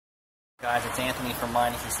Guys, it's Anthony from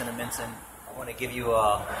Meineke Cinnaminson. I want to give you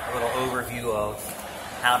a little overview of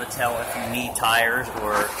how to tell if you need tires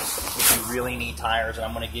or if you really need tires, and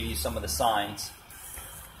I'm going to give you some of the signs.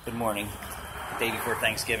 Good morning, the day before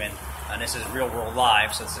Thanksgiving, and this is Real World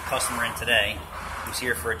Live, so it's a customer in today who's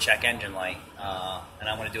here for a check engine light, and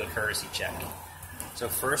I'm going to do a courtesy check. So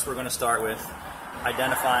first we're going to start with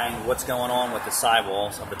identifying what's going on with the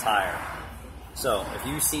sidewalls of the tire. So if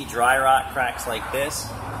you see dry rot cracks like this,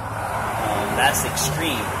 that's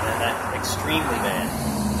extreme, and that's extremely bad.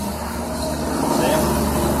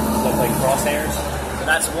 See? Look like crosshairs. So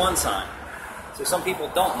that's one sign. So some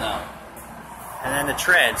people don't know. And then the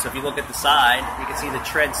tread. So if you look at the side, you can see the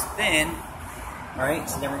tread's thin. All right.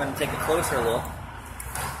 So then we're going to take a closer look.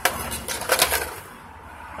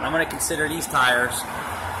 And I'm going to consider these tires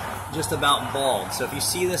just about bald. So if you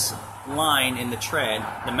see this line in the tread,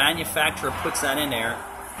 the manufacturer puts that in there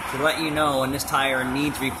to let you know when this tire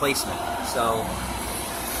needs replacement. So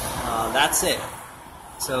that's it.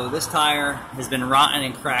 So this tire has been rotten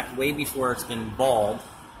and cracked way before it's been bald.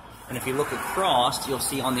 And if you look across, you'll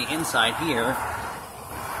see on the inside here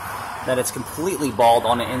that it's completely bald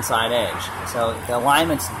on the inside edge. So the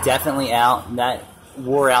alignment's definitely out, and that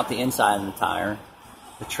wore out the inside of the tire.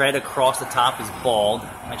 The tread across the top is bald.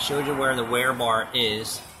 I showed you where the wear bar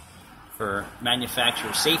is. For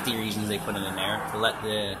manufacturer safety reasons, they put it in there to let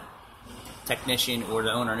the technician or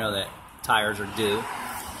the owner know that tires are due.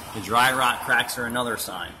 The dry rot cracks are another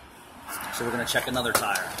sign. So we're going to check another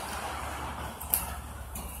tire.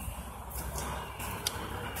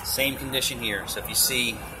 Same condition here. So if you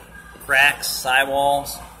see cracks,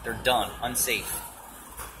 sidewalls, they're done, unsafe.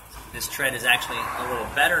 This tread is actually a little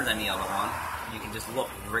better than the other one. You can just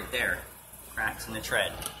look right there, cracks in the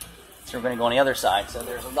tread. So we're going to go on the other side. So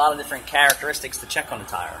there's a lot of different characteristics to check on the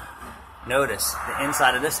tire. Notice the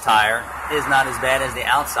inside of this tire is not as bad as the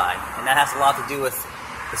outside, and that has a lot to do with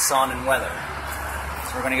the sun and weather.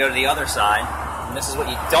 So we're going to go to the other side, and this is what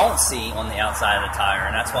you don't see on the outside of the tire,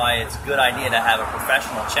 and that's why it's a good idea to have a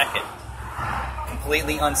professional check it.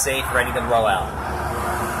 Completely unsafe, ready to blow out.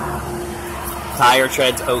 Tire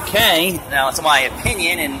tread's okay. Now, it's my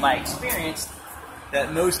opinion and my experience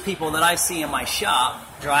that most people that I see in my shop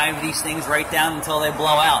drive these things right down until they blow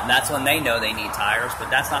out. And that's when they know they need tires, but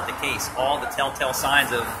that's not the case. All the telltale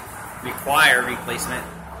signs of require replacement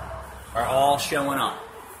are all showing up.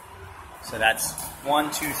 So that's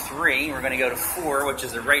 1, 2, 3. We're going to go to 4, which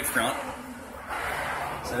is the right front.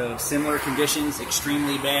 So similar conditions,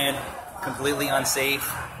 extremely bad, completely unsafe.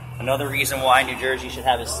 Another reason why New Jersey should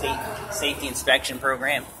have a state safety inspection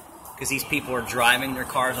program, because these people are driving their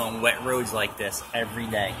cars on wet roads like this every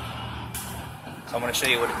day. So I'm going to show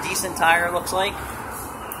you what a decent tire looks like.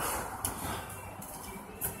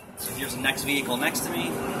 So here's the next vehicle next to me,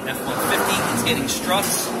 F-150. It's getting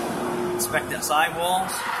struts. Inspect the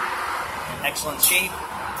sidewalls. In excellent shape.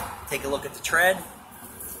 Take a look at the tread.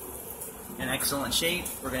 In excellent shape.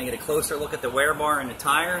 We're going to get a closer look at the wear bar and the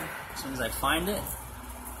tire as soon as I find it.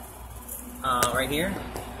 Right here.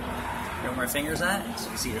 Where my finger's at. So you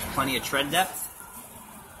can see there's plenty of tread depth.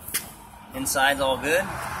 Inside's all good.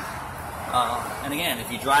 And again, if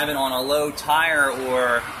you drive it on a low tire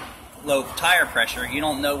or low tire pressure, you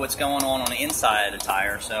don't know what's going on the inside of the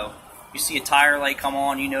tire. So you see a tire light come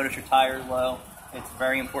on, you notice your tire is low. It's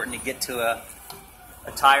very important to get to a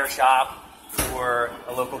tire shop or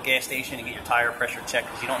a local gas station and get your tire pressure checked,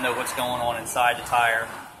 because you don't know what's going on inside the tire.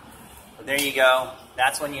 But there you go.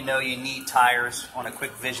 That's when you know you need tires on a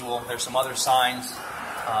quick visual. There's some other signs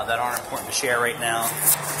that aren't important to share right now.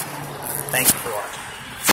 Thank you for watching.